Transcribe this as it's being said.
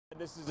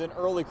This is an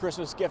early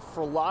Christmas gift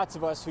for lots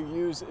of us who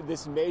use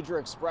this major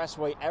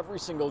expressway every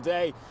single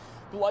day.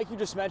 But like you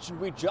just mentioned,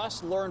 we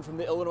just learned from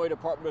the Illinois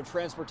Department of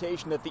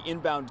Transportation that the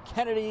inbound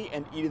Kennedy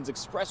and Eden's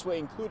Expressway,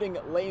 including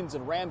lanes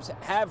and ramps,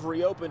 have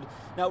reopened.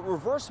 Now,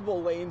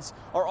 reversible lanes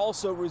are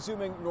also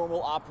resuming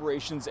normal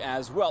operations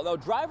as well. Now,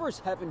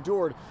 drivers have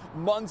endured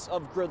months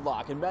of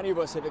gridlock, and many of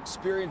us have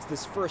experienced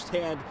this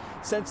firsthand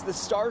since the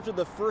start of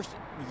the first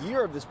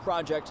year of this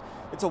project.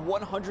 It's a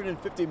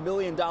 $150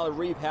 million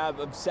rehab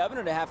of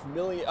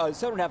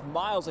 7.5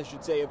 miles, I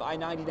should say, of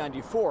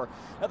I-90-94.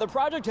 Now, the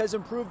project has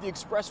improved the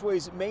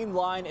expressway's main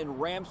line and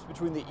ramps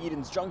between the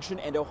Edens Junction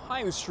and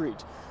Ohio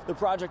Street. The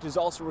project is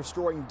also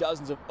restoring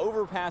dozens of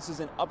overpasses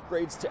and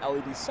upgrades to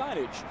LED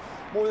signage.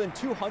 More than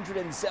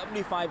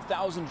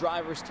 275,000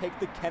 drivers take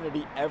the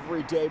Kennedy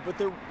every day, but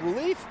the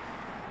relief?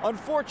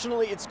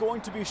 Unfortunately, it's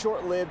going to be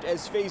short-lived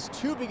as Phase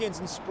 2 begins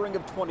in spring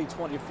of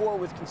 2024,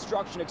 with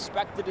construction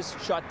expected to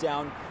shut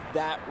down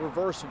that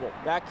reversible.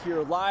 Back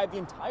here live, the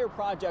entire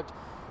project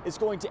is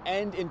going to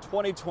end in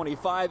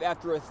 2025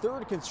 after a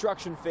third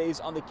construction phase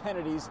on the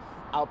Kennedy's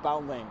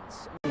outbound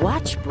lanes.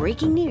 Watch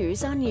breaking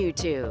news on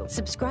YouTube.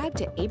 Subscribe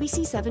to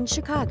ABC7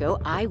 Chicago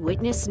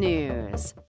Eyewitness News.